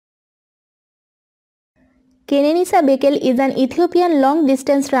Kenenisa Bekele is an Ethiopian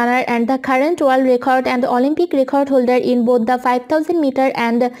long-distance runner and the current world record and Olympic record holder in both the 5,000 meter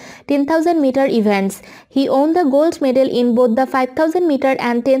and 10,000 meter events. He won the gold medal in both the 5,000 meter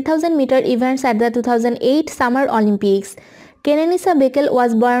and 10,000 meter events at the 2008 Summer Olympics. Kenenisa Bekele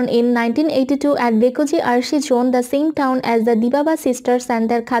was born in 1982 at Bekoji zone, the same town as the Dibaba sisters and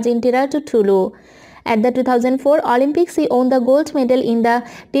their cousin Tiratu Tulu. At the 2004 Olympics, he won the gold medal in the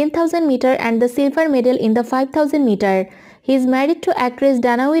 10,000 meter and the silver medal in the 5,000 meter. He is married to actress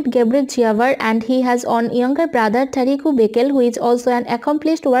Danawit Gebregziabher and he has one younger brother Kenenisa Bekele, who is also an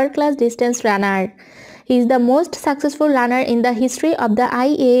accomplished world-class distance runner. He is the most successful runner in the history of the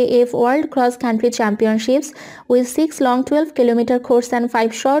IAAF World Cross Country Championships with 6 long 12-kilometer course and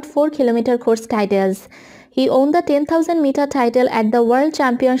 5 short 4-kilometer course titles. He won the 10,000 meter title at the World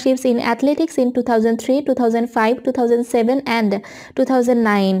Championships in Athletics in 2003, 2005, 2007 and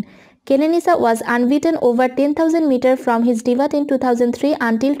 2009. Kenenisa was unbeaten over 10,000 meter from his debut in 2003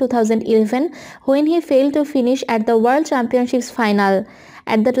 until 2011 when he failed to finish at the World Championships final.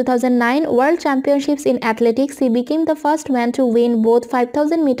 At the 2009 World Championships in Athletics, he became the first man to win both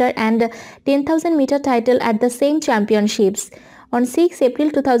 5,000 meter and 10,000 meter title at the same championships. On 6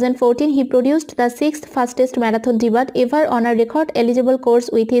 April 2014, he produced the 6th fastest marathon debut ever on a record-eligible course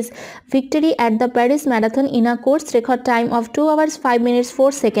with his victory at the Paris Marathon in a course record time of 2 hours 5 minutes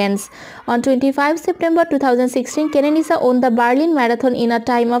 4 seconds. On 25 September 2016, Kenenisa won the Berlin Marathon in a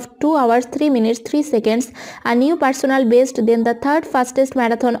time of 2 hours 3 minutes 3 seconds, a new personal best, then the 3rd fastest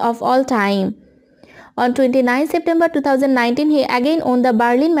marathon of all time. On 29 September 2019, he again won the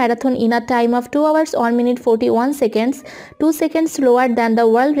Berlin Marathon in a time of 2 hours 1 minute 41 seconds, 2 seconds slower than the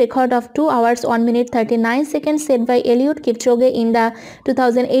world record of 2 hours 1 minute 39 seconds set by Eliud Kipchoge in the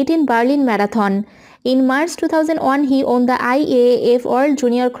 2018 Berlin Marathon. In March 2001, he won the IAAF World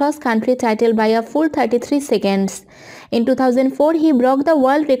Junior Cross Country title by a full 33 seconds. In 2004, he broke the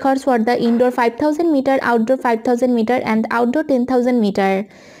world records for the indoor 5,000 meter, outdoor 5,000 meter and outdoor 10,000 meter.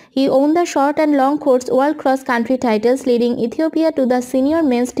 He won the short and long course world cross country titles, leading Ethiopia to the senior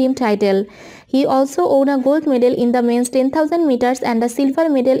men's team title. He also won a gold medal in the men's 10,000 meters and a silver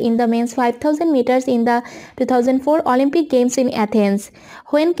medal in the men's 5,000 meters in the 2004 Olympic Games in Athens.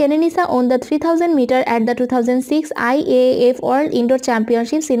 When Kenenisa won the 3,000 meter at the 2006 IAAF World Indoor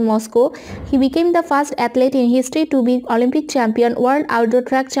Championships in Moscow, he became the first athlete in history to be Olympic champion, world outdoor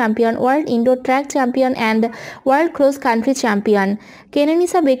track champion, world indoor track champion and world cross country champion.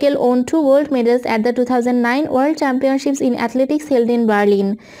 Kenenisa Bekele won 2 gold medals at the 2009 World Championships in Athletics held in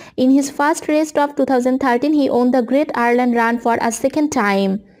Berlin. In his first race of 2013, he won the Great Ireland Run for a second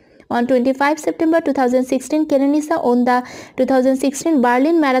time. On 25 September 2016, Kenenisa won the 2016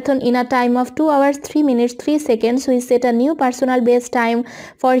 Berlin Marathon in a time of 2 hours 3 minutes 3 seconds, which set a new personal best time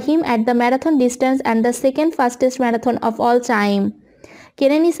for him at the marathon distance and the 2nd fastest marathon of all time.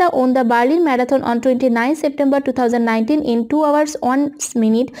 Kenenisa won the Berlin Marathon on 29 September 2019 in 2 hours 1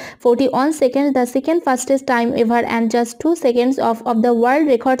 minute 41 seconds, the 2nd fastest time ever and just 2 seconds off of the world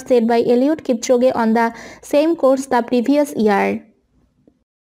record set by Eliud Kipchoge on the same course the previous year.